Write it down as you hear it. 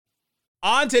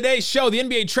On today's show, the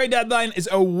NBA trade deadline is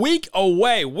a week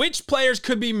away. Which players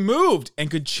could be moved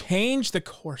and could change the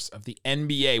course of the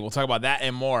NBA? We'll talk about that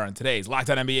and more on today's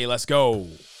Locked On NBA. Let's go.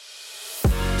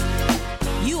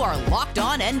 You are Locked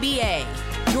On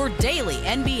NBA, your daily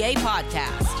NBA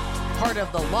podcast. Part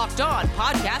of the Locked On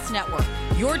Podcast Network,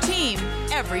 your team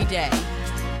every day.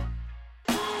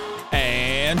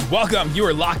 And welcome. You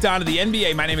are Locked On to the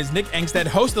NBA. My name is Nick Engstead,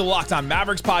 host of the Locked On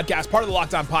Mavericks podcast, part of the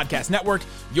Locked On Podcast Network,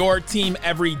 your team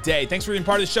every day. Thanks for being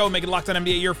part of the show, making Locked On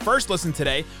NBA your first listen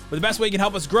today. But the best way you can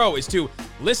help us grow is to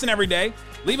listen every day,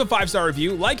 leave a 5-star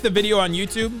review, like the video on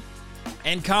YouTube,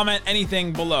 and comment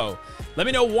anything below. Let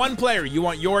me know one player you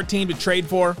want your team to trade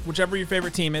for, whichever your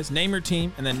favorite team is. Name your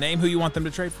team, and then name who you want them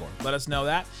to trade for. Let us know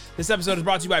that. This episode is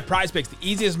brought to you by PrizePicks, the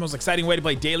easiest, most exciting way to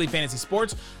play daily fantasy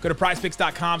sports. Go to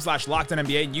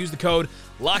prizepicks.com/LockedOnNBA and use the code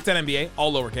LockedOnNBA,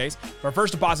 all lowercase, for a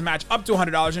first deposit match up to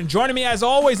 $100. And joining me, as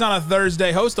always, on a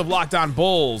Thursday, host of Locked On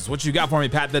Bulls. What you got for me,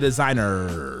 Pat the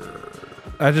Designer?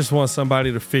 I just want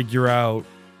somebody to figure out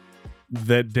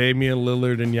that Damian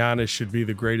Lillard and Giannis should be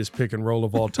the greatest pick and roll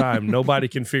of all time. Nobody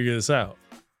can figure this out.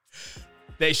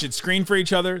 They should screen for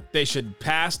each other. They should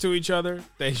pass to each other.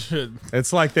 They should.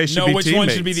 It's like they should know be which teammates. one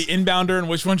should be the inbounder and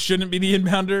which one shouldn't be the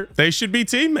inbounder. They should be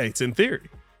teammates in theory.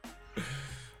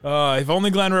 If only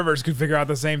Glenn Rivers could figure out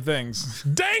the same things.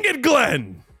 Dang it,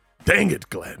 Glenn. Dang it,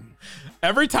 Glenn.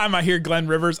 Every time I hear Glenn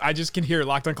Rivers, I just can hear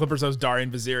Locked On Clippers host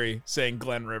Darian Vaziri saying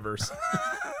Glenn Rivers.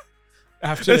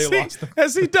 After they lost them.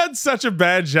 Has he done such a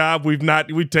bad job? We've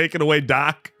taken away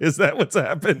Doc. Is that what's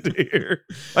happened here?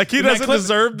 Like he doesn't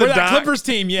deserve the Doc. That Clippers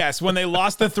team, yes, when they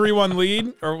lost the 3-1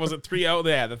 lead, or was it 3-0?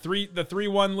 Yeah, the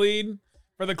 3-1 lead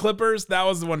for the Clippers. That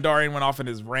was the one Darian went off in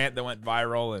his rant that went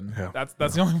viral, and that's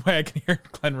the only way I can hear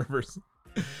Glenn Rivers.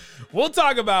 We'll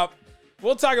talk about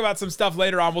some stuff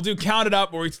later on. We'll do Count It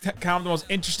Up, where we count the most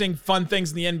interesting, fun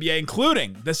things in the NBA,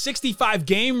 including the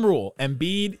 65-game rule.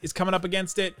 Embiid is coming up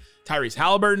against it. Tyrese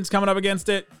Halliburton's coming up against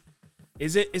it.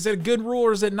 Is it a good rule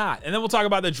or is it not? And then we'll talk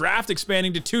about the draft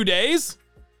expanding to 2 days.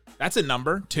 That's a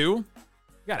number, 2. We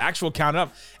got actual Count It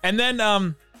Up. And then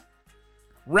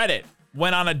Reddit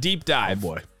went on a deep dive.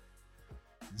 Oh, boy.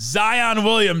 Zion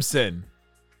Williamson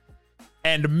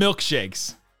and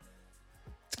milkshakes.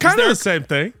 Kind of the same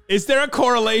thing. Is there a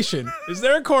correlation? Do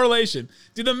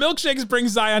the milkshakes bring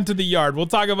Zion to the yard? We'll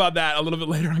talk about that a little bit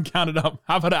later on Count It Up.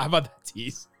 How about that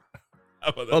tease?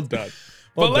 Well done.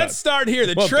 Let's start here.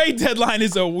 The trade deadline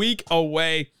is a week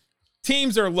away.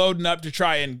 Teams are loading up to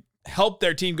try and help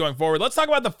their team going forward. Let's talk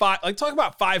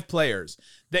about 5 players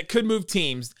that could move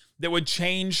teams that would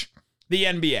change the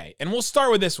NBA. And we'll start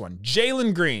with this one.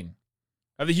 Jalen Green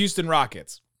of the Houston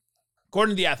Rockets.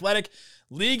 According to The Athletic,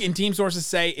 league and team sources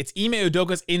say it's Ime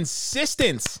Udoka's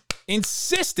insistence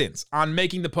on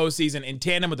making the postseason in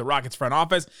tandem with the Rockets front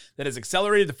office that has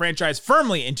accelerated the franchise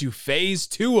firmly into phase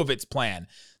 2 of its plan.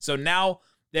 So now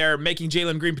they're making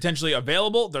Jalen Green potentially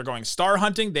available. They're going star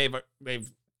hunting.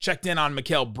 They've checked in on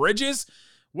Mikal Bridges.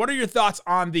 What are your thoughts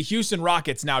on the Houston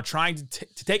Rockets now trying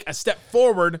to take a step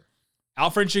forward?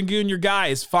 Alfred Sengun, your guy,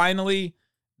 is finally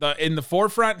in the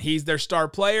forefront. He's their star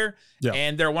player,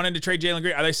 and they're wanting to trade Jalen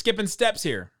Green. Are they skipping steps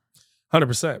here?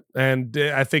 100%. And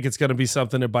I think it's going to be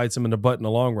something that bites them in the butt in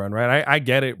the long run, right? I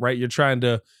get it, right? You're trying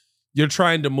to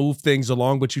move things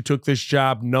along, but you took this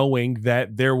job knowing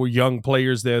that there were young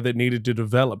players there that needed to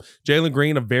develop. Jalen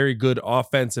Green, a very good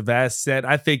offensive asset.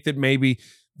 I think that maybe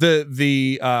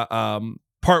the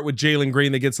part with Jalen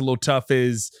Green that gets a little tough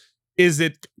is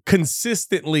it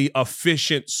consistently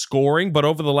efficient scoring? But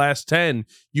over the last 10,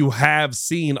 you have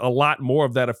seen a lot more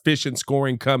of that efficient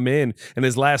scoring come in. And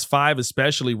his last 5,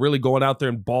 especially, really going out there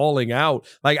and balling out.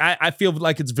 Like, I feel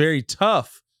like it's very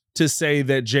tough to say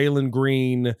that Jalen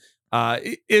Green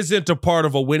isn't a part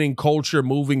of a winning culture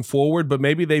moving forward, but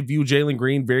maybe they view Jalen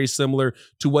Green very similar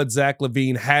to what Zach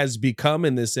LaVine has become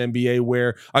in this NBA,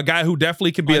 where a guy who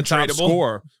definitely could be a top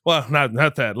scorer. Well,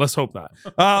 not that. Let's hope not.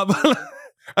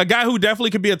 A guy who definitely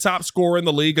could be a top scorer in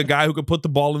the league, a guy who could put the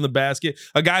ball in the basket,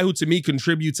 a guy who to me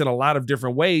contributes in a lot of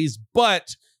different ways,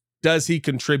 but does he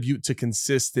contribute to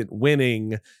consistent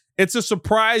winning? It's a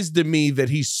surprise to me that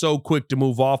he's so quick to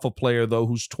move off a player, though,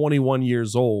 who's 21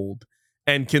 years old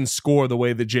and can score the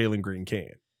way that Jalen Green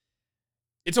can.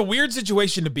 It's a weird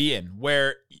situation to be in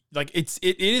where like it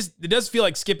does feel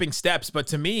like skipping steps, but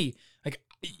to me, like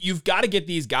you've got to get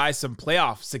these guys some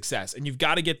playoff success and you've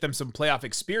got to get them some playoff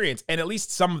experience, and at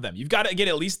least some of them. You've got to get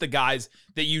at least the guys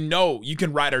that you know you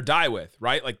can ride or die with,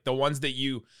 right? Like the ones that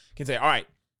you can say, all right,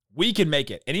 we can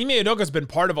make it. And Ime Udoka's been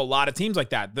part of a lot of teams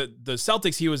like that. The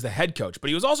Celtics, he was the head coach, but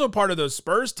he was also part of those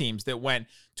Spurs teams that went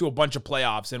to a bunch of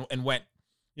playoffs and went,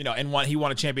 and he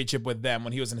won a championship with them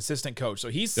when he was an assistant coach. So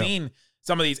he's seen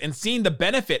some of these and seen the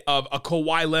benefit of a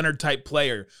Kawhi Leonard type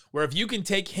player, where if you can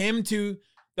take him to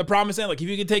the promised land, like if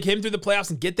you can take him through the playoffs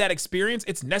and get that experience,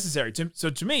 it's necessary. So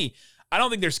to me, I don't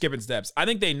think they're skipping steps. I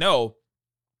think they know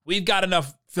we've got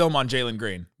enough film on Jalen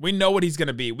Green. We know what he's going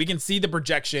to be. We can see the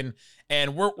projection,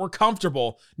 and we're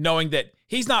comfortable knowing that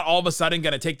he's not all of a sudden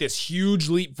going to take this huge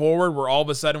leap forward where all of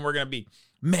a sudden we're going to be,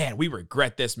 man, we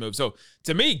regret this move. So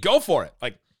to me, go for it.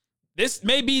 Like, this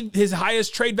may be his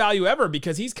highest trade value ever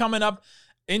because he's coming up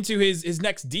into his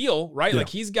next deal, right? Yeah. Like,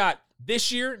 he's got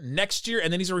this year, next year,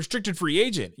 and then he's a restricted free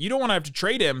agent. You don't want to have to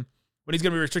trade him when he's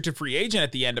going to be a restricted free agent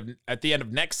at the end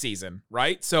of next season,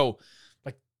 right? So,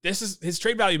 like, his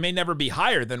trade value may never be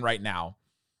higher than right now.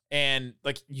 And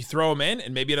like, you throw him in,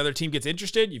 and maybe another team gets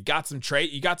interested. You've got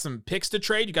some picks to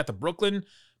trade. You got the Brooklyn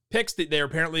picks that they're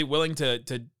apparently willing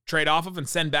to trade off of and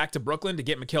send back to Brooklyn to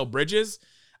get Mikal Bridges.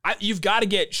 You've got to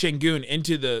get Şengün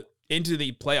into the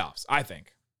playoffs, I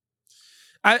think.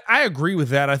 I agree with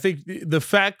that. I think the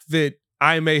fact that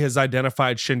Ime has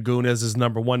identified Şengün as his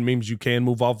number one means you can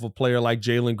move off of a player like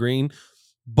Jalen Green.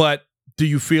 But do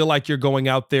you feel like you're going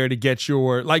out there to get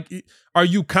are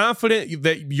you confident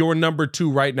that your number two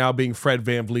right now being Fred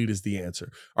VanVleet is the answer?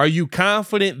 Are you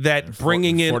confident that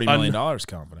bringing in $40 million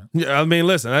confident? I mean,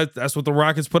 listen, that's what the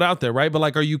Rockets put out there, right? But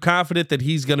like, are you confident that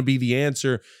he's going to be the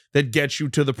answer that gets you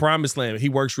to the promised land? He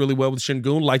works really well with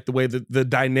Şengün, like the way the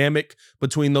dynamic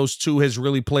between those two has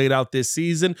really played out this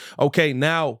season. Okay,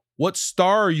 now what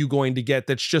star are you going to get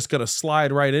that's just going to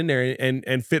slide right in there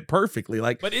and fit perfectly?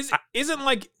 Like, but so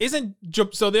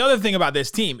the other thing about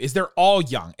this team is they're all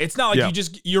young. It's not like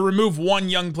you remove one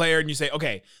young player and you say,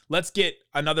 okay, let's get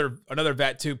another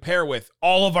vet to pair with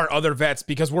all of our other vets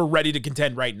because we're ready to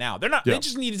contend right now. They're not. They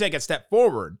just need to take a step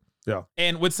forward. Yeah.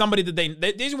 And with somebody that they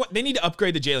need to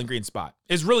upgrade the Jalen Green spot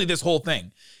is really this whole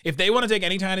thing. If they want to take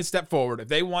any kind of step forward, if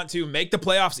they want to make the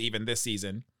playoffs even this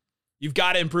season, you've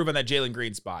got to improve on that Jalen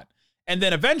Green spot. And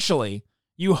then eventually,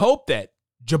 you hope that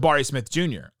Jabari Smith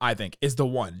Jr., I think, is the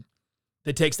one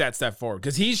that takes that step forward,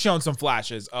 because he's shown some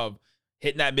flashes of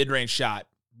hitting that mid-range shot,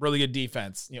 really good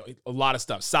defense, a lot of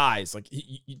stuff, size, like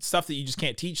stuff that you just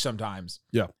can't teach sometimes.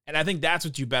 Yeah. And I think that's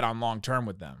what you bet on long-term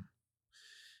with them.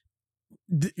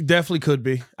 Definitely could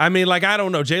be. I mean, like, I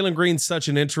don't know. Jalen Green's such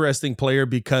an interesting player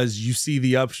because you see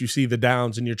the ups, you see the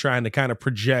downs, and you're trying to kind of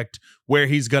project where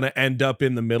he's going to end up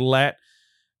in the middle at.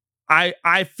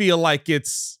 I feel like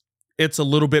it's a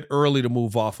little bit early to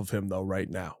move off of him though right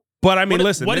now. But I mean,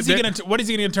 listen, what is he going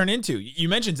to turn into? You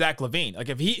mentioned Zach LaVine. Like,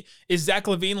 is Zach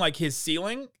LaVine like his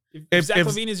ceiling? If Zach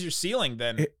LaVine is your ceiling,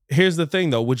 then here's the thing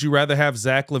though. Would you rather have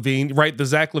Zach LaVine, right? The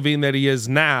Zach LaVine that he is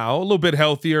now, a little bit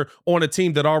healthier, on a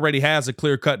team that already has a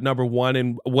clear-cut number one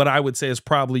and what I would say is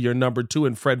probably your number two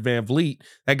in Fred VanVleet.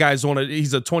 That guy's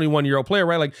he's a 21-year-old player,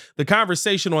 right? Like, the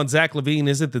conversation on Zach LaVine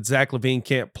isn't that Zach LaVine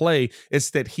can't play. It's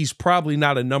that he's probably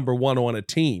not a number one on a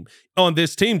team. On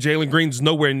this team, Jalen Green's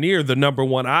nowhere near the number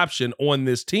one option on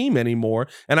this team anymore.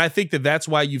 And I think that that's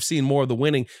why you've seen more of the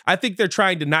winning. I think they're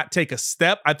trying to not take a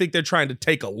step. I think they're trying to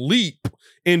take a leap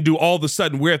into all of a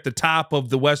sudden we're at the top of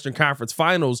the Western Conference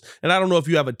Finals. And I don't know if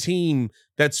you have a team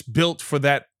that's built for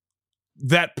that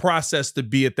process to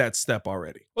be at that step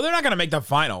already. Well, they're not going to make the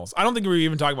finals. I don't think we're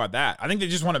even talking about that. I think they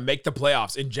just want to make the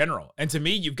playoffs in general. And to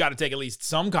me, you've got to take at least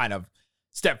some kind of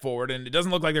step forward, and it doesn't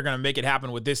look like they're going to make it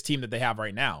happen with this team that they have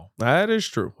right now. That is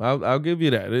true. I'll give you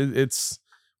that. It's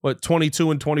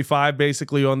 22 and 25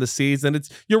 basically on the season.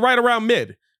 You're right around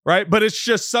mid, right? But it's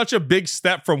just such a big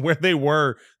step from where they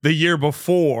were the year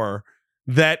before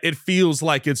that it feels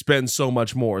like it's been so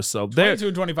much more. So 22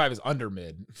 and 25 is under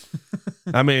mid.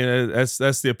 I mean, that's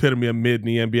the epitome of mid in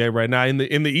the NBA right now. In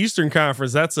the Eastern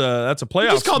Conference, that's a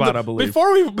playoff spot, I believe.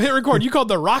 Before we hit record, you called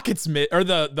the Rockets mid, or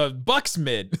the Bucks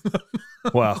mid.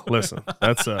 Well, listen,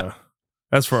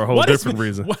 that's for a whole different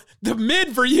reason. The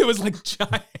mid for you is like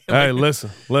giant. Hey,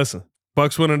 listen.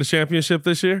 Bucks winning the championship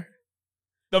this year?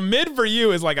 The mid for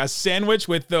you is like a sandwich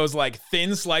with those like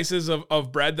thin slices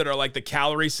of bread that are like the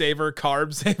calorie saver,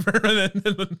 carb saver. And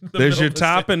then there's your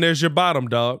top and there's your bottom,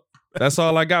 dog. That's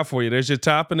all I got for you. There's your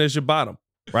top and there's your bottom.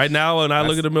 Right now, when I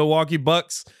look at the Milwaukee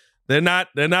Bucks, they're not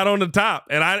on the top,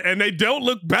 and they don't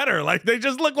look better. Like, they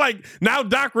just look like now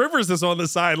Doc Rivers is on the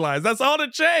sidelines. That's all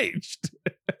that changed.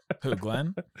 Who,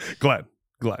 Glenn? Glenn.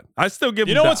 I still give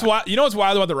him what's wild? You know what's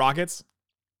wild about the Rockets?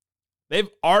 They've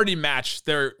already matched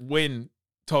their win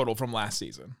total from last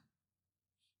season.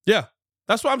 Yeah.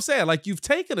 That's what I'm saying. Like, you've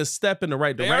taken a step in the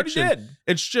right direction. They already did.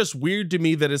 It's just weird to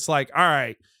me that it's like, all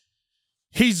right,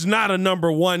 he's not a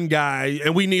number one guy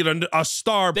and we need a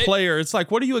star player. It's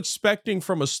like, what are you expecting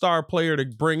from a star player to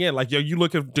bring in? Like, are you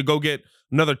looking to go get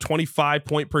another 25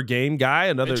 point per game guy?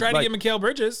 Another try to get Mikal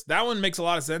Bridges. That one makes a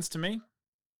lot of sense to me.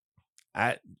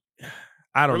 I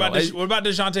don't know. What about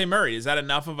DeJounte Murray? Is that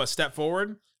enough of a step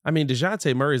forward? I mean,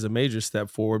 DeJounte Murray is a major step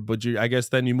forward, but I guess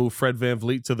then you move Fred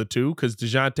VanVleet to the 2 because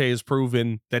DeJounte has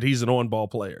proven that he's an on-ball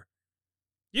player.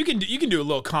 You can do a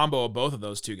little combo of both of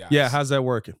those two guys. Yeah, how's that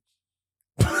working?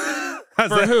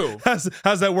 Who?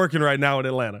 How's that working right now in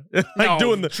Atlanta? Like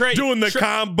doing the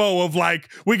combo of like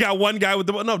we got one guy with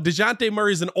the DeJounte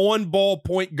Murray's an on-ball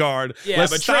point guard. Yeah,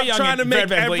 let's but stop Trae Young trying to and make Fred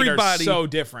VanVleet everybody are so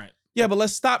different. Yeah, but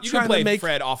let's stop You trying can play to make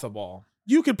Fred off the ball.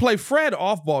 You can play Fred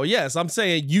off ball. Yes, I'm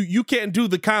saying you can't do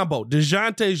the combo.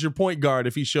 DeJounte's your point guard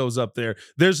if he shows up there.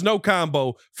 There's no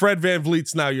combo. Fred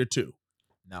VanVleet's now your 2.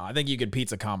 No, I think you could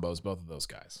pizza combos both of those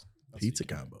guys. Pizza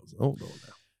combos. Oh no.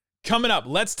 Coming up,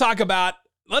 let's talk about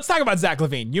Zach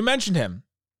LaVine. You mentioned him.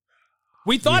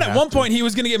 We thought at one point he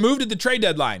was going to get moved at the trade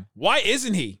deadline. Why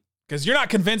isn't he? Because you're not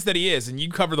convinced that he is, and you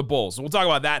cover the Bulls. So we'll talk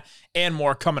about that and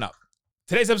more coming up.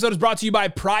 Today's episode is brought to you by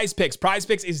Prize Picks. Prize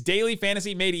Picks is daily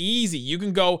fantasy made easy. You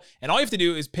can go, and all you have to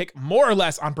do is pick more or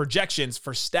less on projections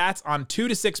for stats on 2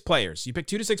 to 6 players. You pick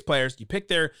 2 to 6 players. You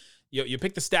pick you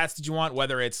pick the stats that you want,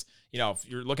 whether it's, if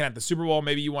you're looking at the Super Bowl,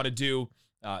 maybe you want to do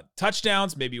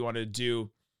touchdowns. Maybe you want to do,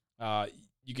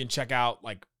 you can check out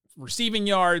like receiving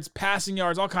yards, passing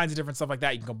yards, all kinds of different stuff like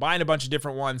that. You can combine a bunch of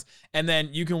different ones, and then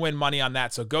you can win money on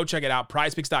that. So go check it out,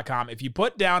 prizepicks.com. If you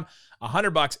put down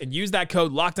 $100 and use that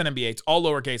code LOCKEDONNBA, it's all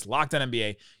lowercase,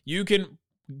 LOCKEDONNBA, you can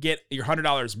get your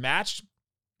 $100 matched.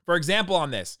 For example,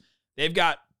 on this, they've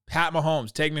got Pat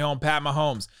Mahomes, take me home, Pat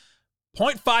Mahomes,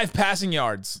 0.5 passing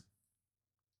yards,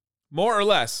 more or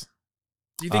less.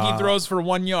 Do you think he throws for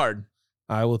 1 yard?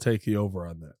 I will take the over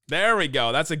on that. There we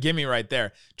go. That's a gimme right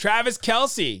there. Travis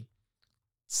Kelce,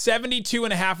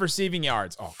 72.5 receiving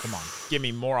yards. Oh, come on. Give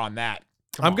me more on that.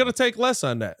 I'm going to take less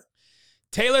on that.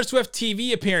 Taylor Swift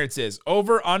TV appearances,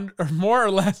 over, under, more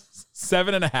or less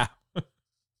 7.5.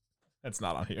 That's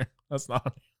not on here. That's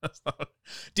not.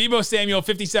 Deebo Samuel,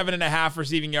 57.5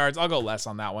 receiving yards. I'll go less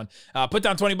on that one. Put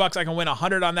down $20. I can win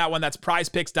 100 on that one. That's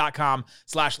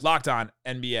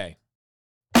prizepicks.com/LockedOnNBA.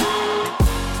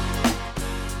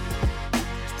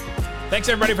 Thanks,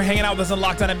 everybody, for hanging out with us on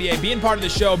Locked On NBA, being part of the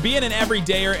show, being an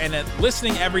everydayer, and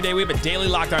listening every day. We have a daily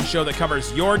Locked On show that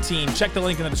covers your team. Check the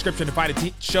link in the description to find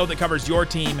a show that covers your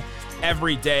team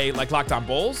every day, like Locked On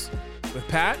Bulls with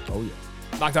Pat. Oh, yeah.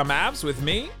 Locked On Mavs with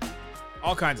me.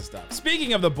 All kinds of stuff.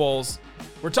 Speaking of the Bulls,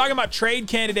 we're talking about trade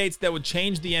candidates that would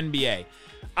change the NBA.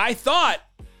 I thought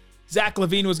Zach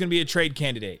LaVine was going to be a trade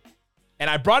candidate, and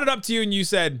I brought it up to you, and you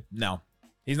said, no.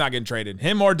 He's not getting traded.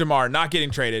 Him or DeMar not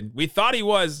getting traded. We thought he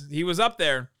was. He was up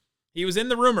there. He was in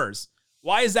the rumors.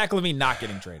 Why is Zach LaVine not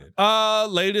getting traded?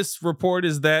 Latest report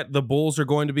is that the Bulls are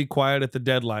going to be quiet at the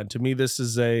deadline. To me, this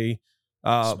is a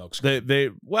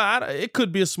it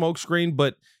could be a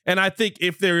smokescreen, and I think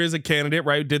if there is a candidate,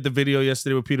 right? Did the video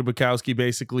yesterday with Peter Bukowski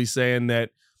basically saying that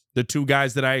the 2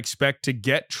 guys that I expect to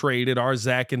get traded are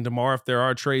Zach and DeMar if there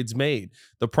are trades made.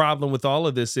 The problem with all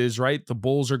of this is, right, the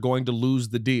Bulls are going to lose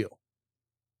the deal.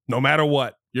 No matter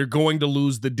what, you're going to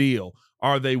lose the deal.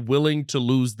 Are they willing to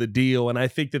lose the deal? And I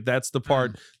think that that's the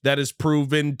part that is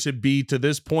proven to be, to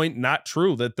this point, not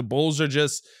true. That the Bulls are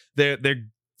just, they're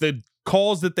the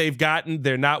calls that they've gotten,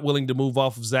 they're not willing to move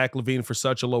off of Zach LaVine for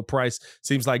such a low price.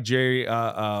 Seems like Jerry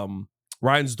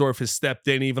Reinsdorf has stepped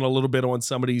in even a little bit on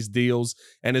some of these deals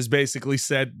and has basically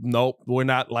said, nope, we're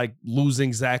not like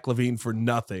losing Zach LaVine for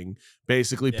nothing.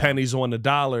 Basically, pennies on the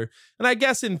dollar. And I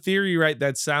guess in theory, right,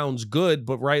 that sounds good,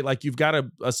 but right, like you've got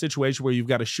a situation where you've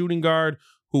got a shooting guard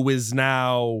who is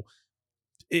now,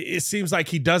 it seems like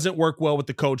he doesn't work well with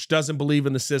the coach, doesn't believe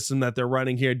in the system that they're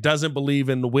running here, doesn't believe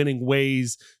in the winning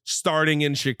ways starting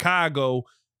in Chicago.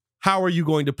 How are you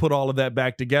going to put all of that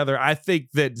back together? I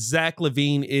think that Zach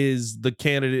LaVine is the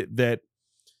candidate that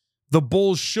the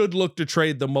Bulls should look to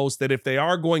trade the most, that if they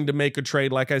are going to make a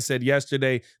trade, like I said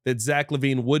yesterday, that Zach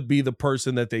LaVine would be the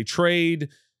person that they trade.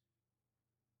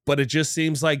 But it just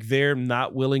seems like they're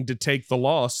not willing to take the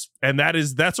loss. And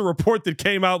that's a report that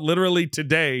came out literally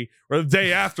today or the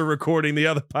day after recording the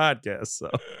other podcast.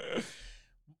 So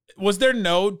was there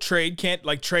no trade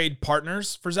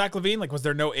partners for Zach LaVine? Like, was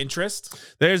there no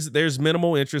interest? There's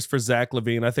minimal interest for Zach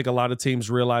LaVine. I think a lot of teams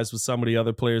realized with some of the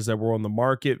other players that were on the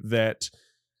market that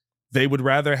they would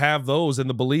rather have those. And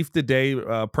the belief today,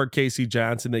 per Casey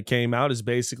Johnson, that came out is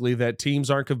basically that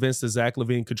teams aren't convinced that Zach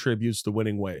LaVine contributes to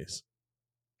winning ways.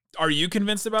 Are you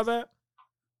convinced about that?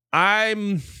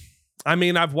 I'm I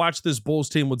mean, I've watched this Bulls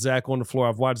team with Zach on the floor.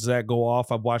 I've watched Zach go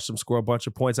off. I've watched him score a bunch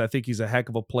of points. I think he's a heck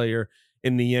of a player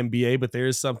in the NBA, but there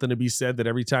is something to be said that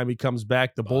every time he comes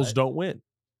back, the Bulls don't win.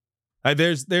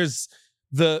 There's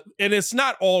and it's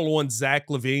not all on Zach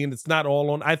LaVine. It's not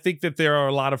all on. I think that there are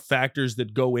a lot of factors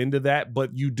that go into that,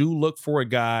 but you do look for a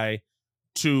guy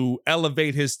to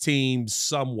elevate his team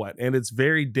somewhat. And it's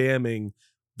very damning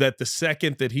that the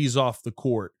second that he's off the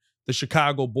court, the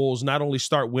Chicago Bulls not only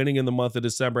start winning in the month of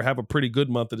December, have a pretty good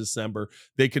month of December,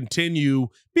 they continue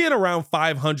being around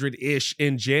 500-ish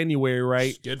in January,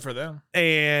 right? Good for them.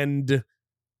 And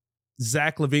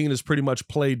Zach LaVine has pretty much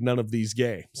played none of these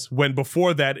games. When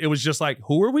before that, it was just like,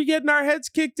 who are we getting our heads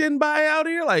kicked in by out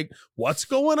here? Like, what's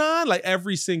going on? Like,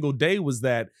 every single day was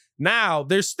that. Now,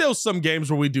 there's still some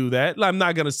games where we do that. I'm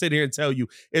not going to sit here and tell you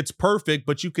it's perfect,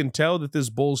 but you can tell that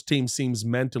this Bulls team seems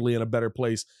mentally in a better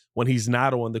place when he's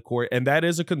not on the court. And that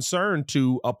is a concern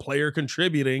to a player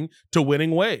contributing to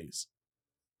winning ways.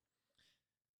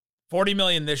 $40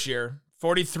 million this year,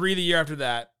 43 the year after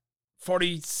that,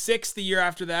 46 the year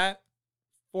after that,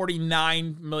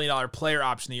 $49 million player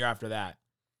option the year after that.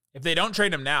 If they don't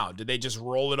trade him now, did they just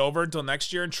roll it over until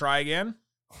next year and try again?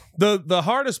 The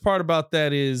hardest part about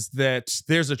that is that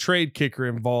there's a trade kicker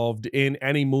involved in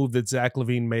any move that Zach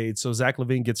LaVine made. So Zach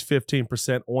LaVine gets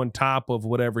 15% on top of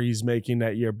whatever he's making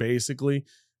that year, basically,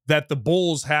 that the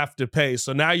Bulls have to pay.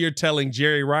 So now you're telling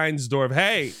Jerry Reinsdorf,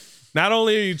 hey, not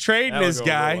only are you trading this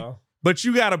guy, but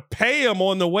you got to pay him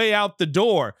on the way out the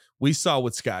door. We saw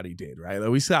what Scotty did, right?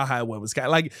 Like, we saw how it went with Scotty.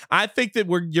 Like, I think that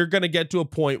you're going to get to a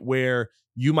point where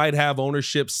you might have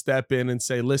ownership step in and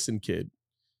say, listen, kid,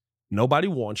 nobody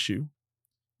wants you.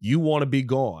 You want to be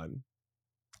gone.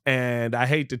 And I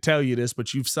hate to tell you this,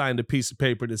 but you've signed a piece of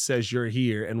paper that says you're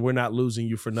here and we're not losing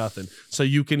you for nothing. So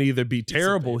you can either be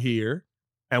terrible here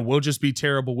and we'll just be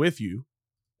terrible with you,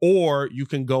 or you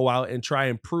can go out and try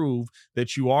and prove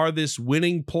that you are this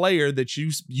winning player that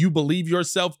you believe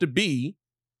yourself to be,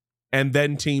 and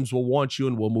then teams will want you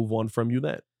and will move on from you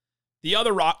then. The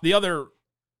other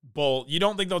Bull, you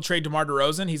don't think they'll trade DeMar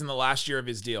DeRozan? He's in the last year of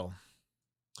his deal.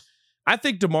 I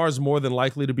think DeMar's more than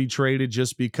likely to be traded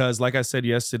just because, like I said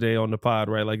yesterday on the pod,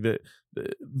 right? Like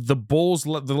the Bulls,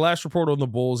 the last report on the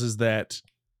Bulls is that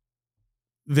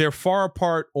they're far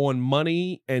apart on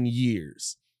money and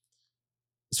years.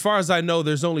 As far as I know,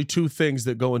 there's only two things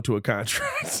that go into a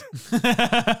contract.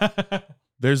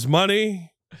 There's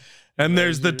money, and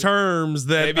there's the terms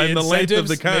that and the length of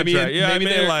the contract.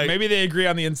 Maybe they agree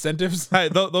on the incentives. Hey,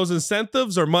 those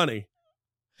incentives are money.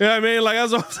 You know what I mean? Like,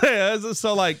 that's what I'm saying.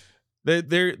 So, like,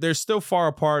 they're still far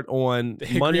apart on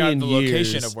money and the years.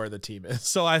 Location of where the team is.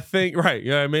 So I think, right,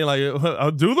 you know what I mean?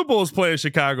 Like, do the Bulls play in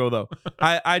Chicago, though?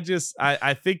 I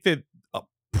think that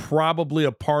probably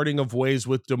a parting of ways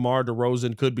with DeMar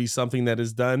DeRozan could be something that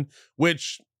is done,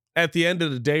 which at the end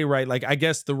of the day, right, like, I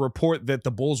guess the report that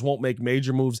the Bulls won't make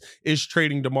major moves is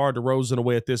trading DeMar DeRozan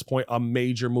away at this point, a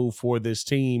major move for this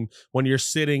team when you're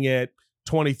sitting at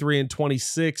 23 and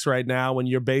 26 right now, when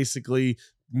you're basically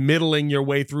middling your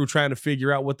way through trying to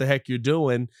figure out what the heck you're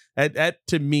doing. That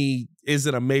to me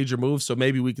isn't a major move, so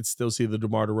maybe we could still see the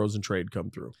DeMar DeRozan trade come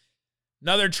through.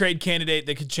 Another trade candidate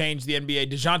that could change the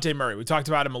NBA, DeJounte Murray. We talked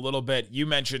about him a little bit. You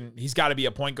mentioned he's got to be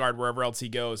a point guard wherever else he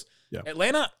goes. Yeah.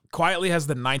 Atlanta quietly has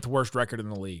the 9th worst record in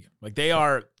the league. Like, they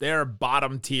are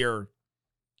bottom tier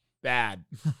bad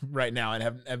right now and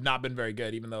have not been very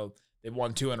good, even though they've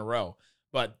won 2 in a row.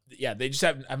 But yeah, they just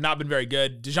have not been very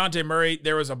good. DeJounte Murray,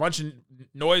 there was a bunch of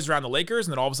noise around the Lakers,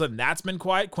 and then all of a sudden that's been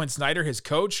quiet. Quinn Snyder, his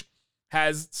coach,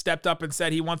 has stepped up and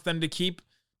said he wants them to keep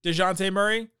DeJounte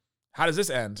Murray. How does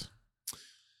this end?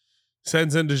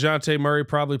 Sends in DeJounte Murray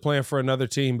probably playing for another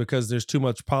team because there's too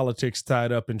much politics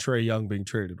tied up in Trae Young being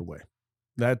traded away.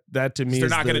 That to me, they're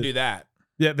not going to do that.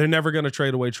 Yeah, they're never going to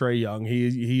trade away Trae Young.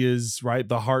 He is, right,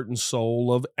 the heart and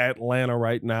soul of Atlanta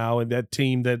right now, and that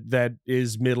team that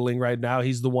is middling right now.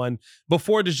 He's the one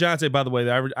before DeJounte. By the way,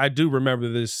 I do remember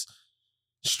this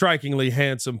strikingly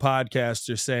handsome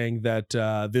podcaster saying that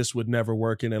this would never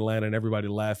work in Atlanta, and everybody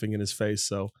laughing in his face.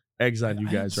 So eggs on you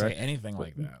guys, right? Say anything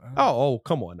like that. Oh,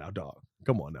 come on now, dog.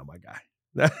 Come on now, my guy.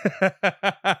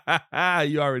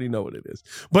 You already know what it is.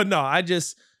 But no,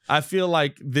 I feel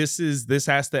like this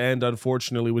has to end,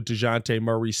 unfortunately, with DeJounte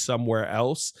Murray somewhere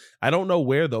else. I don't know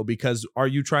where, though, because are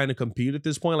you trying to compete at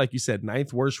this point? Like you said,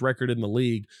 9th worst record in the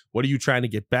league. What are you trying to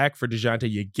get back for DeJounte?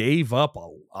 You gave up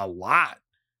a lot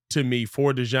to me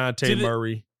for DeJounte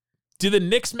Murray. Do the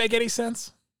Knicks make any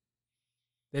sense?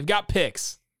 They've got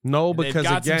picks. No, because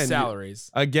again, some salaries.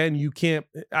 You can't.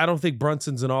 I don't think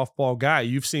Brunson's an off-ball guy.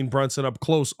 You've seen Brunson up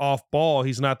close off-ball.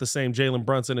 He's not the same Jalen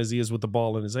Brunson as he is with the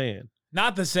ball in his hand.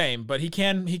 Not the same, but he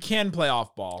can play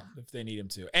off ball if they need him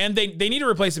to. And they need to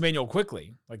replace Emmanuel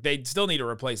quickly. Like they still need to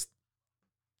replace,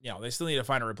 they still need to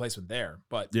find a replacement there.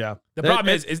 But yeah, the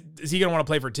problem is he going to want to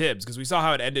play for Tibbs? Because we saw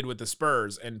how it ended with the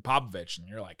Spurs and Popovich, and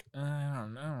you're like, I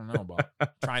don't know about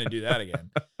trying to do that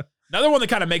again. Another one that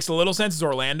kind of makes a little sense is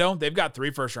Orlando. They've got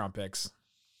 3 first-round picks.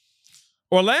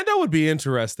 Orlando would be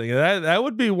interesting. That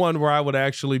would be one where I would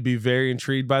actually be very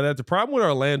intrigued by that. The problem with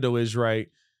Orlando is, right,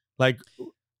 like,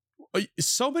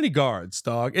 so many guards,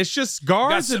 dog. It's just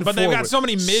guards and but they've got so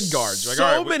many mid guards. Like,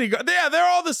 so many guards. Yeah, they're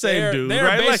all the same dude. They're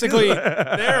right?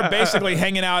 they're basically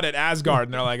hanging out at Asgard,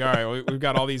 and they're like, all right, we've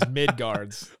got all these mid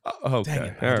guards.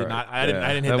 Okay, dang it. I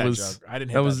didn't hit that joke. I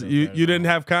didn't hit that joke. You didn't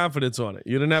have confidence on it.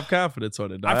 You didn't have confidence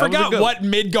on it. I forgot what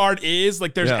mid guard is.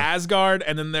 Like, there's Asgard,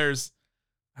 and then there's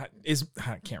I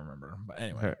can't remember. But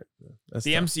anyway, right. The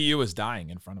tough. MCU is dying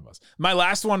in front of us. My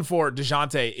last one for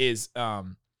DeJounte is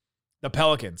the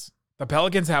Pelicans. The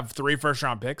Pelicans have 3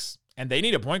 first-round picks, and they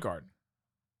need a point guard.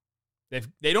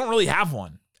 They don't really have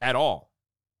one at all.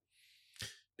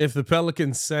 If the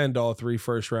Pelicans send all 3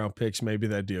 first-round picks, maybe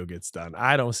that deal gets done.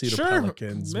 I don't see the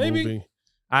Pelicans moving.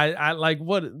 I like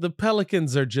what the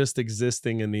Pelicans are just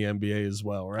existing in the NBA as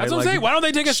well, right? That's what I'm saying. Why don't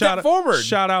they take a step forward?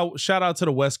 Shout out to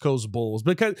the West Coast Bulls,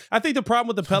 because I think the problem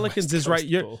with the Pelicans is, right,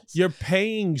 you're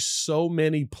paying so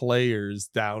many players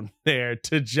down there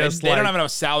to just they don't have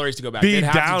enough salaries to go back. Be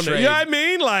down there. You know what I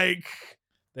mean? Like,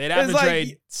 they'd have to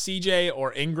trade CJ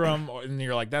or Ingram, and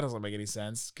you're like, that doesn't make any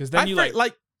sense. Because then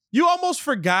you almost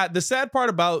forgot the sad part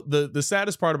about the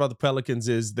saddest part about the Pelicans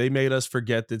is they made us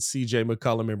forget that CJ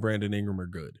McCollum and Brandon Ingram are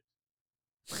good.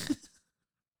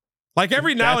 Like,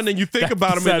 every now and then you think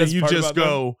about him and then you just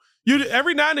go,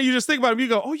 every now and then you just think about him, you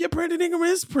go, oh yeah, Brandon Ingram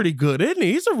is pretty good, isn't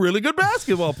he? He's a really good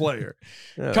basketball player.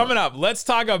 Yeah. Coming up, let's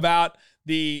talk about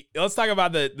the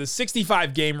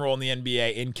 65 game rule in the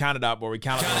NBA in Count It Up, where we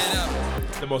count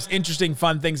up the most interesting,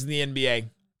 fun things in the NBA.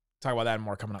 Talk about that and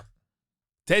more coming up.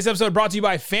 Today's episode brought to you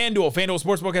by FanDuel. FanDuel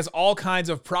Sportsbook has all kinds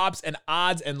of props and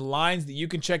odds and lines that you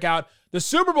can check out. The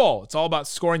Super Bowl. It's all about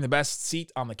scoring the best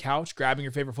seat on the couch, grabbing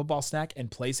your favorite football snack,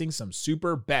 and placing some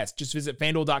super bets. Just visit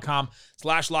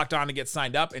FanDuel.com/lockedon to get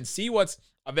signed up and see what's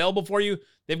available for you.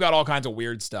 They've got all kinds of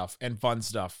weird stuff and fun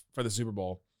stuff for the Super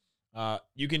Bowl.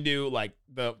 You can do like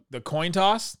the coin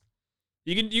toss.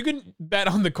 You can bet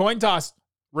on the coin toss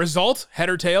result, head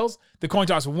or tails. The coin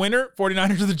toss winner,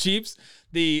 49ers or the Chiefs.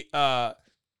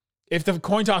 If the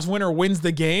coin toss winner wins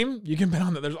the game, you can bet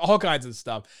on that. There's all kinds of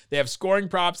stuff. They have scoring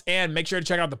props, and make sure to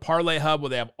check out the Parlay Hub, where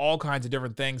they have all kinds of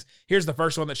different things. Here's the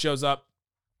first one that shows up.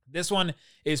 This one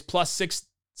is plus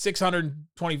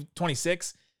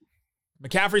 626.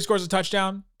 McCaffrey scores a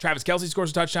touchdown. Travis Kelce scores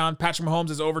a touchdown. Patrick Mahomes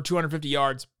is over 250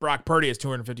 yards. Brock Purdy has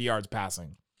 250 yards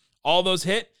passing. All those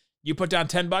hit. You put down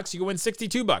 $10, you can win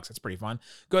 $62. That's pretty fun.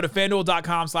 Go to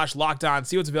FanDuel.com/lockedon.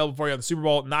 See what's available for you on the Super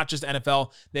Bowl. Not just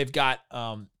NFL. They've got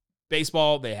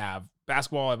baseball, they have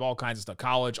basketball, they have all kinds of stuff,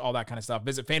 college, all that kind of stuff.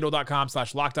 Visit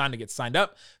FanDuel.com/lockedon to get signed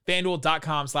up.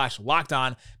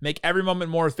 FanDuel.com/lockedon. Make every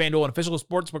moment more with FanDuel, an official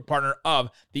sportsbook partner of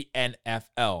the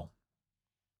NFL.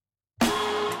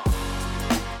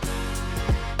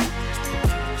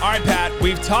 All right, Pat,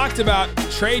 we've talked about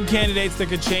trade candidates that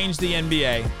could change the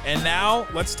NBA. And now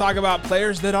let's talk about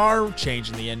players that are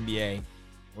changing the NBA.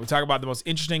 We'll talk about the most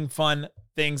interesting, fun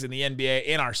things in the NBA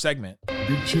in our segment.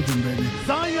 Big chicken, baby.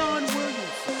 Zion Williams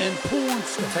and porn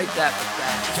star. Take that for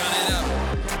that. Count it up.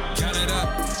 Count it up.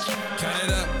 Count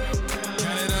it up.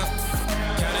 Count it up.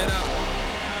 Count it up.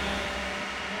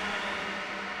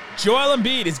 Joel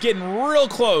Embiid is getting real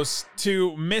close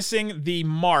to missing the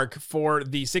mark for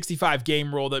the 65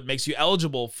 game rule that makes you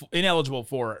ineligible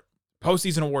for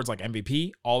postseason awards like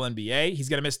MVP, All-NBA. He's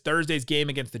going to miss Thursday's game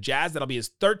against the Jazz. That'll be his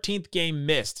 13th game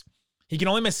missed. He can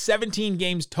only miss 17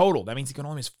 games total. That means he can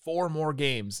only miss 4 more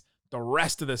games the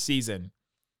rest of the season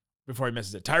before he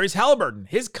misses it. Tyrese Halliburton,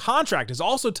 his contract is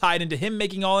also tied into him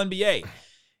making All-NBA.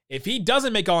 If he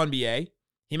doesn't make All-NBA,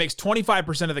 he makes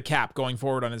 25% of the cap going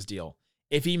forward on his deal.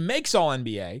 If he makes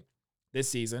All-NBA this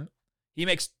season, he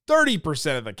makes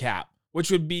 30% of the cap, which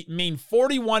would mean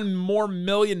 $41 more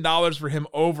million for him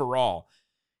overall.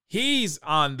 He's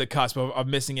on the cusp of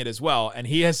missing it as well, and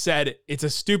he has said it's a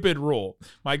stupid rule.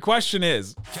 My question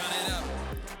is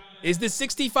the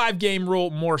 65-game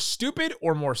rule more stupid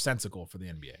or more sensical for the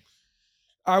NBA?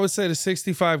 I would say the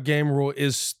 65-game rule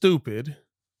is stupid,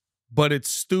 but it's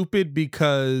stupid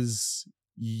because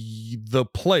the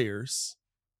players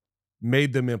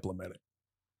made them implement it.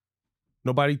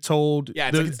 Nobody told.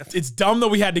 Yeah, it's dumb that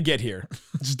we had to get here.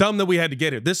 It's dumb that we had to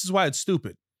get here. This is why it's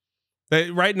stupid.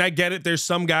 Right, and I get it. There's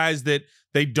some guys that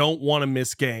They don't want to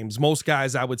miss games. Most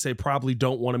guys, I would say, probably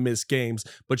don't want to miss games,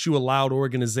 but you allowed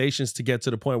organizations to get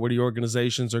to the point where the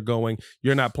organizations are going,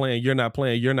 you're not playing, you're not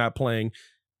playing, you're not playing.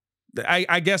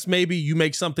 I guess maybe you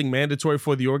make something mandatory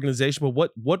for the organization,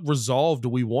 but what resolve do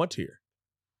we want here?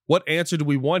 What answer do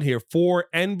we want here? For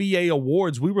NBA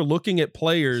awards, we were looking at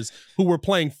players who were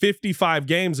playing 55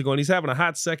 games ago, and he's having a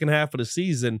hot second half of the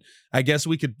season. I guess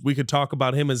we could talk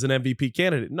about him as an MVP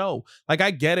candidate. No, like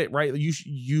I get it, right?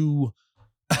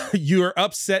 You're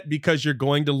upset because you're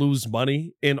going to lose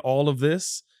money in all of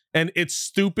this. And it's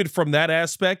stupid from that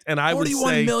aspect. And I would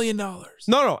say $41 million.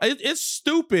 No, it's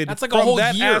stupid. That's like from a whole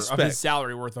that year aspect. of his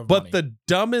salary worth of But money. the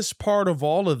dumbest part of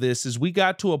all of this is we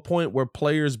got to a point where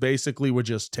players basically were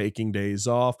just taking days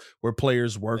off, where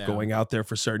players weren't going out there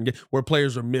for certain games, where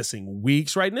players were missing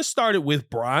weeks, right? And this started with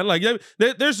Bron. Like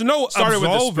there's no started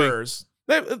absolving. with the Spurs.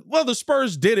 Well, the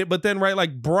Spurs did it, but then, right,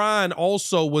 like Bron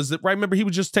also was, right, remember, he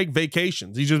would just take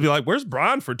vacations. He'd just be like, where's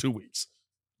Bron for 2 weeks?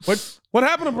 What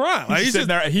happened to Bron? Like, He's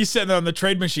sitting there on the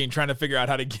trade machine trying to figure out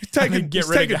how to get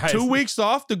rid of guys. 2 weeks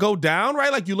off to go down,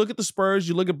 right? Like you look at the Spurs,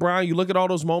 you look at Bron, you look at all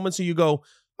those moments and you go,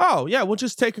 oh, yeah, we'll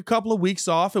just take a couple of weeks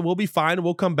off and we'll be fine and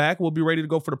we'll come back. We'll be ready to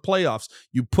go for the playoffs.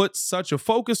 You put such a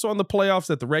focus on the playoffs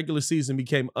that the regular season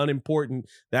became unimportant.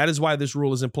 That is why this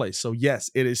rule is in place. So,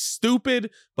 yes, it is stupid,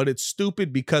 but it's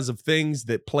stupid because of things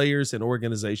that players and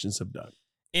organizations have done.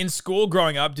 In school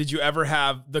growing up, did you ever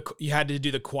have you had to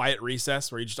do the quiet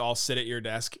recess where you just all sit at your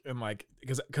desk and like,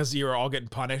 because you were all getting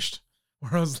punished?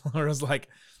 Where it was like,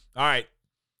 all right,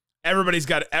 everybody's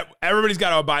got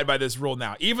to abide by this rule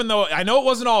now. Even though I know it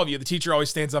wasn't all of you, the teacher always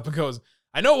stands up and goes,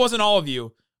 I know it wasn't all of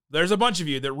you. There's a bunch of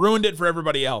you that ruined it for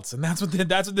everybody else. And that's what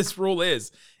this rule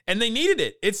is. And they needed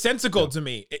it. It's sensical to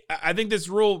me. I think this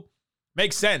rule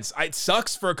makes sense. It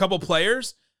sucks for a couple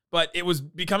players, but it was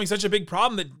becoming such a big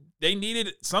problem that they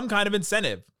needed some kind of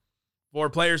incentive for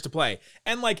players to play.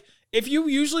 And like, if you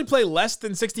usually play less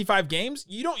than 65 games,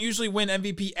 you don't usually win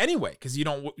MVP anyway, because you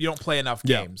don't play enough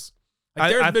games. Like,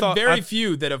 there have been very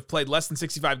few that have played less than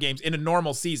 65 games in a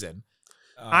normal season.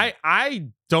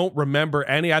 I don't remember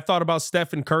any. I thought about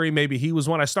Stephen Curry. Maybe he was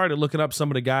one. I started looking up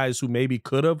some of the guys who maybe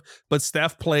could have, but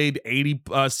Steph played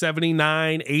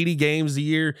 79, 80 games a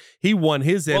year. He won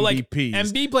his MVPs. Like,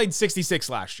 Embiid played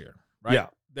 66 last year, right?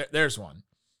 Yeah. There's one.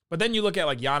 But then you look at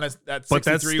like Giannis, that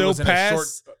 63 was in a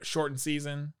shortened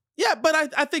season. Yeah, but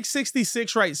I think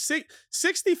 66, right?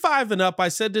 65 and up, I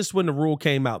said this when the rule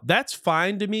came out. That's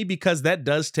fine to me because that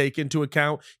does take into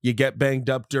account you get banged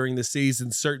up during the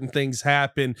season. Certain things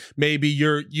happen. Maybe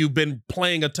you've been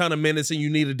playing a ton of minutes and you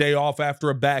need a day off after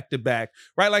a back-to-back,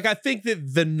 right? Like, I think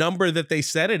that the number that they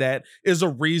set it at is a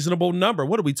reasonable number.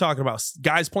 What are we talking about?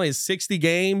 Guys playing 60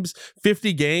 games,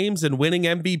 50 games and winning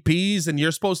MVPs, and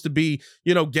you're supposed to be,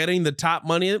 getting the top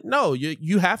money. No,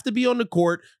 you have to be on the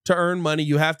court to earn money.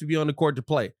 You have to be on the court to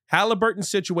play. Halliburton's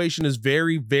situation is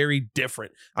very, very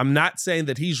different. I'm not saying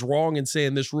that he's wrong in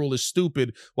saying this rule is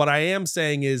stupid. What I am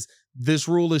saying is this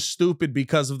rule is stupid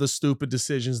because of the stupid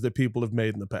decisions that people have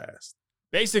made in the past.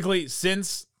 Basically,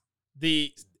 since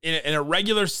in a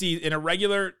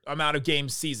regular amount of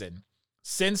games season,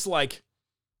 since like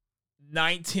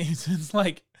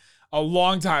a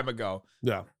long time ago.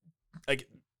 Yeah. Like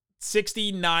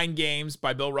 69 games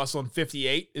by Bill Russell and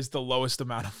 58 is the lowest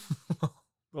amount of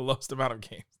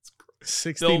games.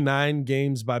 69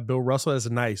 games by Bill Russell. That's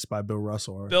nice by Bill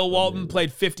Russell. Bill Walton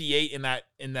played 58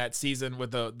 in that season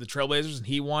with the Trailblazers, and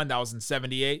he won. That was in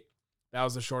 78. That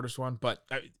was the shortest one. But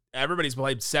everybody's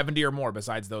played 70 or more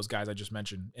besides those guys I just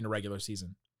mentioned in a regular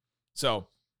season. So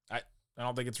I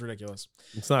don't think it's ridiculous.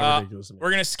 It's not ridiculous.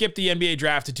 We're going to skip the NBA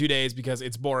draft to 2 days because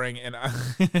it's boring. And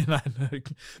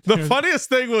the funniest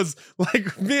thing was,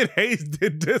 like, me and Hayes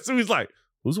did this. And he's like,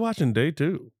 who's watching day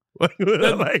 2?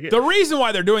 The reason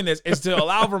why they're doing this is to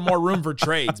allow for more room for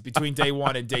trades between day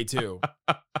 1 and day 2.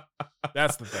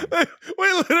 That's the thing.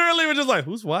 We literally were just like,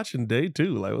 who's watching day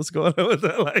 2? Like, what's going on with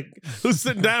that? Like, who's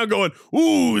sitting down going,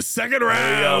 ooh, second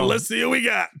round. Let's see what we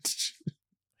got.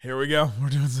 Here we go. We're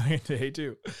doing second day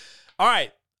 2. All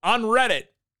right. On Reddit,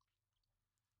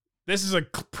 this is a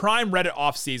prime Reddit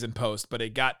off-season post, but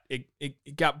it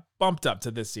got bumped up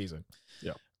to this season.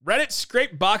 Yeah. Reddit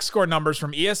scraped box score numbers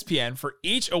from ESPN for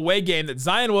each away game that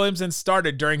Zion Williamson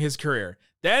started during his career.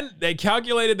 Then they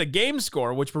calculated the game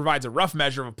score, which provides a rough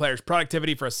measure of a player's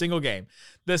productivity for a single game.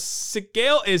 The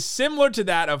scale is similar to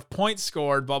that of points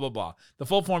scored, blah, blah, blah. The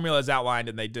full formula is outlined,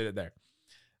 and they did it there.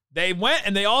 They went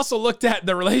and they also looked at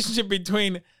the relationship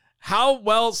between how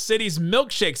well cities'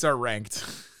 milkshakes are ranked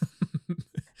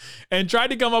and tried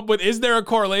to come up with, is there a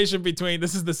correlation between,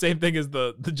 this is the same thing as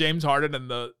the James Harden and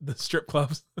the strip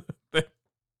clubs.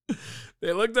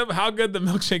 They looked up how good the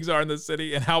milkshakes are in the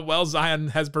city and how well Zion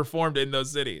has performed in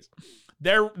those cities.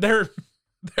 Their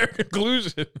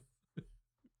conclusion.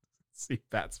 See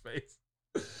Pat's face.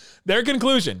 Their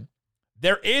conclusion.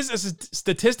 There is a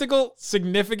statistical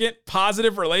significant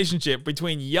positive relationship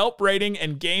between Yelp rating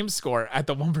and game score at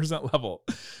the 1% level.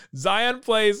 Zion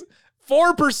plays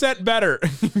 4% better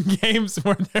in games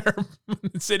where there are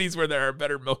cities where there are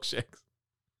better milkshakes.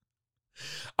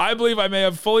 I believe I may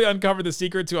have fully uncovered the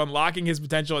secret to unlocking his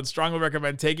potential and strongly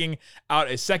recommend taking out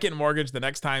a second mortgage the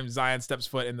next time Zion steps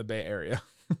foot in the Bay Area.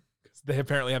 Because they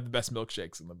apparently have the best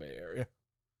milkshakes in the Bay Area.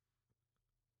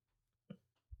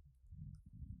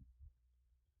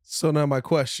 So now my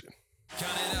question.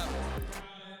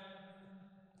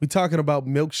 We talking about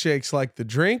milkshakes like the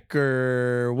drink,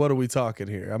 or what are we talking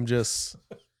here? I'm just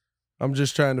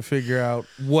trying to figure out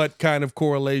what kind of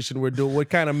correlation we're doing. What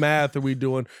kind of math are we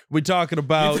doing? We talking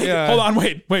about? Yeah. Hold on,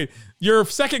 wait. Your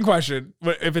second question,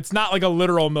 if it's not like a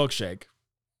literal milkshake,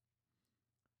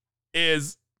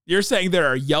 is you're saying there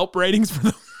are Yelp ratings for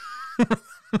them?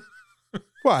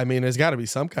 Well, I mean, there's got to be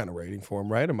some kind of rating for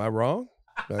them, right? Am I wrong?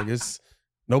 I guess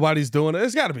nobody's doing it.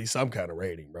 There's got to be some kind of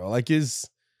rating, bro. Like, there's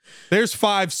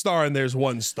 5-star and there's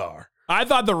 1-star. I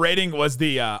thought the rating was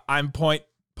the I'm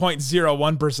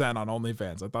 0.01% on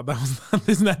OnlyFans. I thought that was,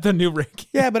 isn't that the new ranking?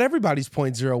 Yeah, but everybody's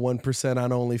 0.01%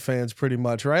 on OnlyFans pretty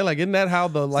much, right? Like, isn't that how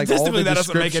the, like, all the that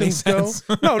doesn't make any descriptions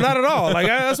go? sense. No, not at all. Like,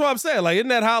 that's what I'm saying. Like, isn't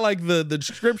that how, like, the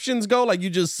descriptions go? Like,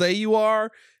 you just say you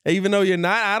are, even though you're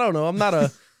not. I don't know. I'm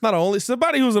not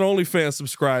somebody who's an OnlyFans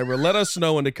subscriber. Let us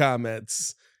know in the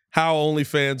comments how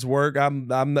OnlyFans work.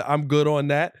 I'm good on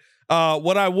that.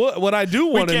 What I do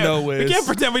want to know is, we can't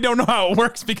pretend we don't know how it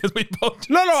works because we both.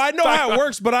 No, I know how it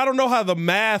works, but I don't know how the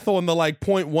math on the like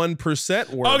 0.1%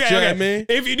 works. Okay, you know what I mean?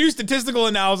 If you do statistical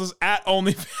analysis at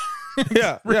OnlyFans,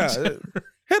 yeah,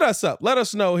 hit us up. Let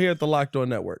us know here at the Locked On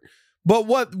Network. But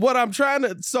what I'm trying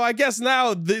to, so I guess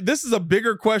now this is a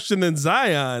bigger question than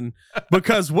Zion,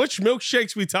 because which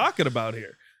milkshakes we talking about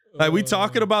here? Like, we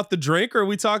talking about the drink, or are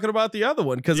we talking about the other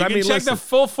one? Because I mean, check the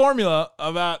full formula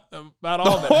about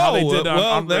all of it. How they did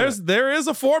on there is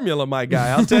a formula, my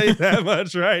guy. I'll tell you that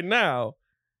much right now.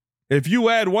 If you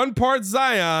add 1 part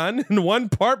Zion and 1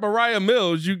 part Mariah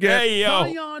Mills, you get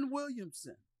Zion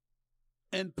Williamson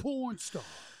and porn stars.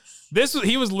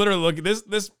 He was literally looking.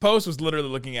 This post was literally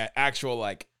looking at actual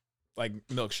like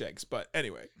milkshakes. But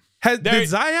anyway, did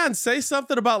Zion say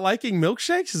something about liking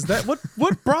milkshakes? Is that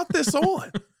what brought this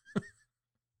on?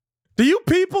 Do you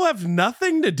people have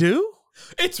nothing to do?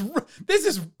 This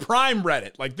is prime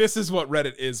Reddit. Like, this is what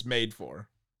Reddit is made for.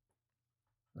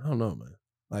 I don't know, man.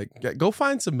 Like, go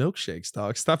find some milkshakes,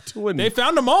 dog. Stop doing. They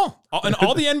found them all in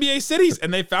all the NBA cities,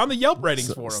 and they found the Yelp ratings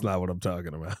for them. That's not what I'm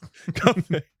talking about.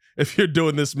 If you're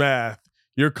doing this math,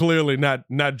 you're clearly not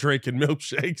drinking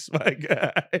milkshakes, my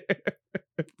guy.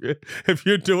 If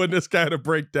you're doing this kind of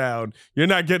breakdown, you're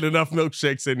not getting enough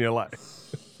milkshakes in your life.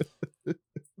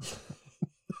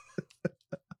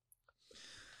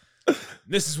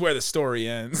 This is where the story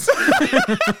ends.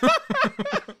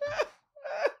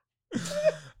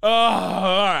 Oh,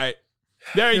 all right.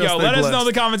 There you go. Let us know in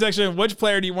the comment section, which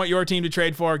player do you want your team to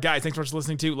trade for? Guys, thanks so much for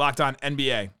listening to Locked On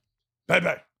NBA.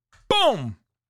 Bye-bye. Boom.